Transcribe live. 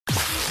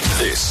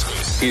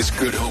This is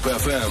Good Hope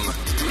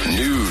FM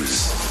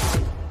News.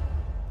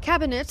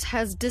 Cabinet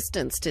has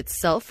distanced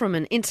itself from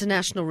an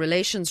international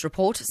relations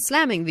report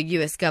slamming the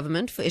US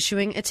government for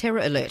issuing a terror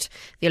alert.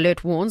 The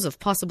alert warns of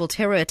possible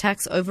terror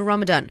attacks over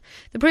Ramadan.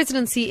 The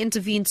presidency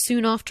intervened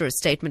soon after a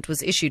statement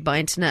was issued by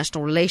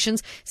international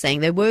relations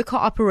saying they were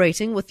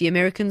cooperating with the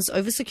Americans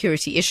over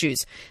security issues.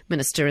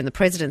 Minister in the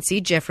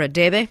presidency, Jeffrey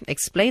Debe,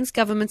 explains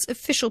government's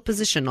official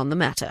position on the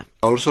matter.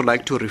 I would also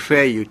like to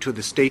refer you to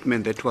the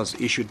statement that was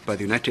issued by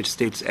the United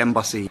States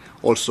Embassy,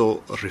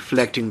 also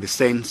reflecting the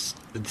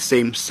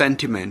same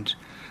sentiment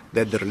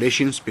that the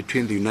relations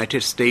between the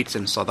United States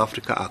and South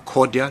Africa are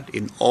cordial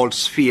in all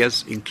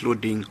spheres,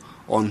 including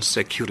on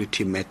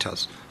security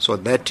matters. So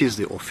that is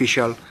the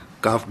official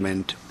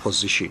government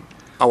position.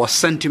 Our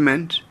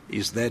sentiment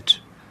is that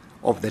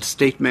of that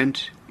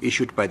statement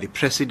issued by the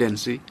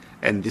presidency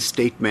and the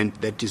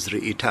statement that is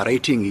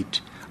reiterating it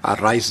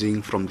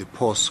arising from the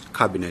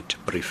post-cabinet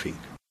briefing.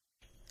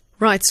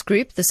 Rights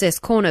group, the Ses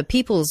Corner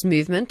People's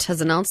Movement, has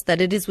announced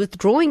that it is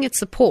withdrawing its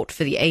support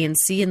for the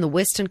ANC in the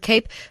Western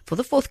Cape for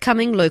the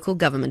forthcoming local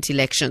government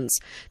elections.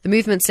 The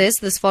movement says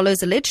this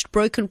follows alleged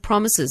broken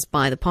promises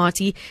by the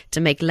party to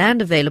make land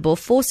available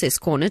for Ses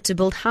Corner to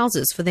build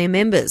houses for their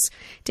members.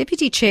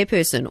 Deputy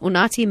Chairperson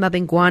Unati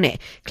Mabengwane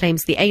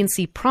claims the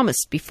ANC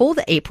promised before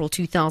the April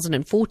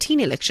 2014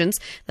 elections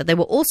that they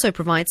will also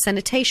provide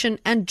sanitation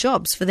and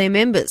jobs for their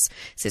members.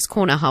 Ses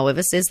Corner,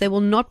 however, says they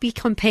will not be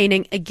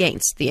campaigning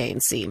against the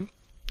ANC.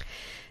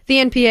 The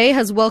NPA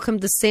has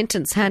welcomed the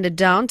sentence handed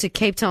down to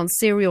Cape Town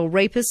serial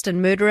rapist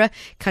and murderer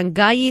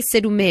Kangayi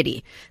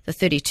Sedumedi. The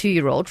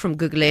 32-year-old from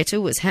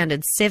Gugulethu was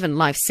handed 7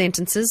 life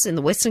sentences in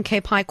the Western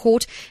Cape High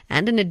Court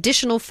and an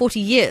additional 40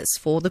 years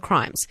for the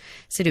crimes.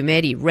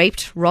 Sedumedi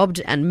raped,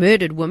 robbed and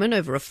murdered women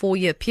over a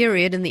 4-year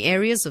period in the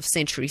areas of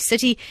Century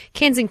City,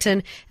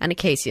 Kensington and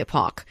Acacia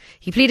Park.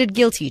 He pleaded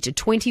guilty to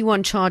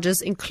 21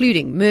 charges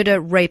including murder,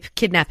 rape,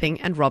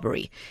 kidnapping and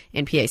robbery.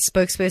 NPA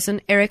spokesperson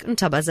Eric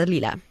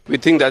Ntabazalila. We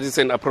think that it's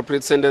an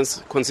appropriate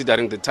sentence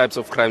considering the types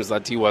of crimes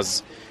that he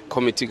was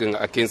committing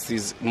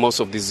against most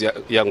of these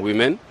young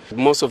women.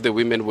 Most of the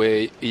women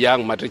were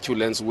young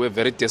matriculants who were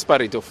very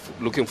desperate of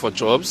looking for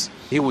jobs.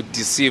 He would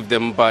deceive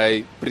them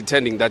by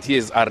pretending that he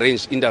has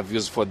arranged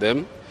interviews for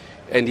them,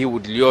 and he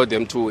would lure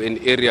them to an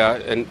area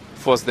and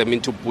force them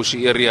into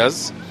bushy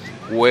areas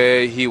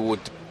where he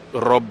would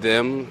rob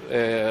them,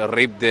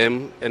 rape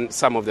them, and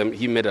some of them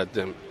he murdered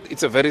them.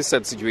 It's a very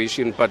sad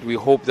situation, but we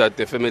hope that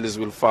the families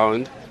will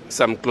find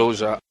some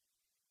closure.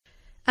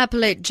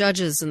 Appellate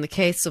judges in the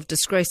case of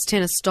disgraced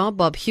tennis star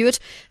Bob Hewitt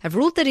have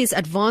ruled that his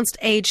advanced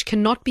age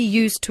cannot be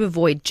used to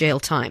avoid jail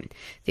time.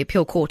 The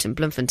appeal court in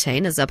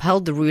Bloemfontein has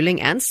upheld the ruling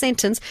and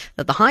sentence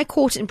that the High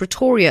Court in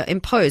Pretoria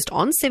imposed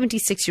on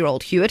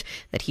 76-year-old Hewitt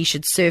that he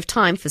should serve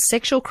time for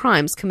sexual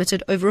crimes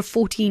committed over a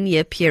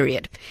 14-year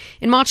period.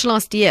 In March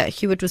last year,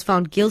 Hewitt was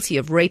found guilty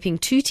of raping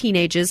 2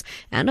 teenagers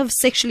and of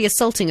sexually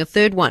assaulting a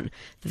third one.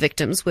 The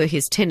victims were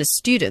his tennis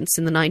students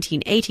in the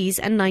 1980s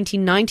and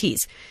 1990s.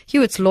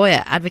 Hewitt's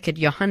lawyer, advocate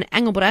Johan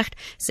Engelbrecht,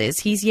 says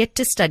he's yet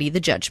to study the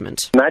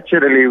judgment.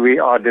 Naturally, we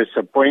are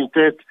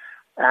disappointed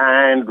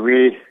and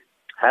we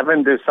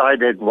haven't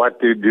decided what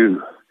to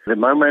do. The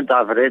moment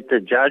I've read the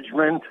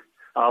judgment,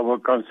 I will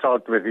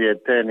consult with the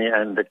attorney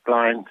and the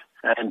client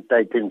and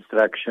take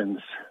instructions.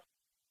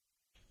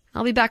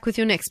 I'll be back with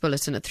your next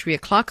bulletin at 3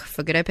 o'clock.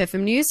 For Good Hope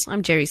FM News,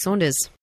 I'm Jerry Saunders.